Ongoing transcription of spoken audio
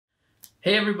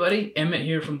Hey everybody, Emmett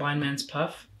here from Blind Man's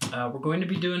Puff. We're going to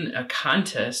be doing a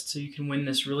contest so you can win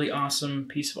this really awesome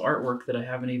piece of artwork that I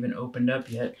haven't even opened up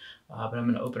yet, but I'm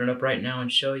going to open it up right now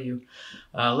and show you.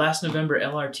 Last November,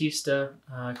 El Artista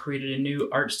created a new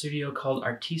art studio called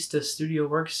Artista Studio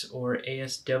Works, or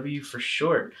ASW for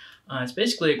short. It's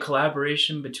basically a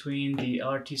collaboration between the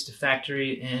El Artista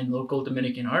Factory and local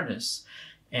Dominican artists.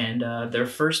 And their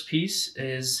first piece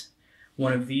is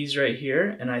one of these right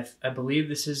here, and I believe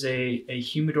this is a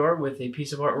humidor with a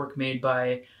piece of artwork made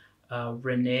by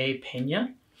René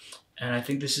Peña, and I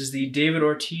think this is the David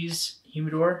Ortiz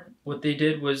humidor. What they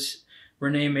did was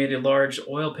René made a large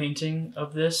oil painting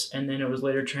of this, and then it was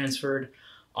later transferred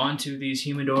onto these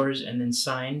humidors and then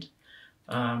signed,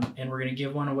 and we're going to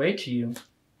give one away to you.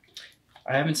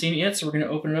 I haven't seen it yet, so we're going to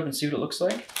open it up and see what it looks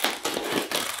like.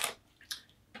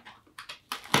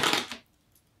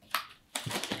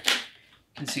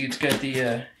 You can see it's got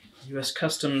the U.S.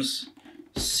 Customs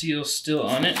seal still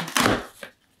on it.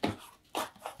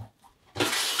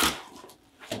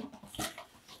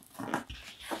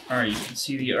 Alright, you can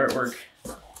see the artwork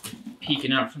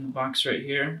peeking out from the box right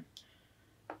here.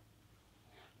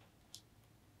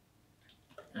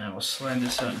 And we'll slide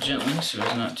this out gently so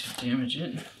as not to damage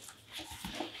it.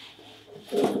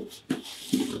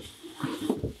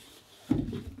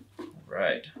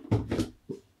 Right.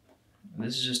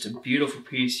 This is just a beautiful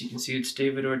piece. You can see it's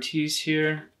David Ortiz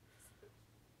here.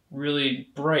 Really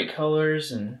bright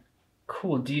colors and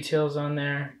cool details on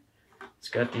there. It's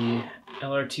got the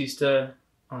El Artista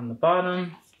on the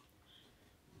bottom.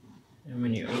 And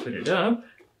when you open it up,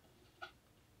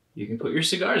 you can put your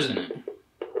cigars in it.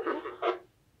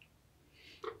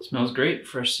 It smells great,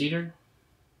 fresh cedar.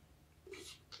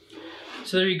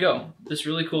 So there you go. This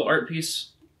really cool art piece.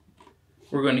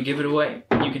 We're going to give it away.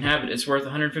 You can have it. It's worth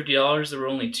 $150. There were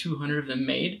only 200 of them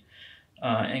made.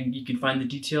 And you can find the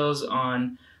details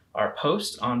on our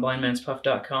post on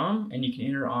blindmanspuff.com, and you can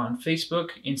enter on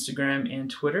Facebook, Instagram,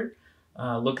 and Twitter.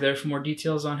 Look there for more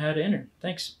details on how to enter.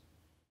 Thanks.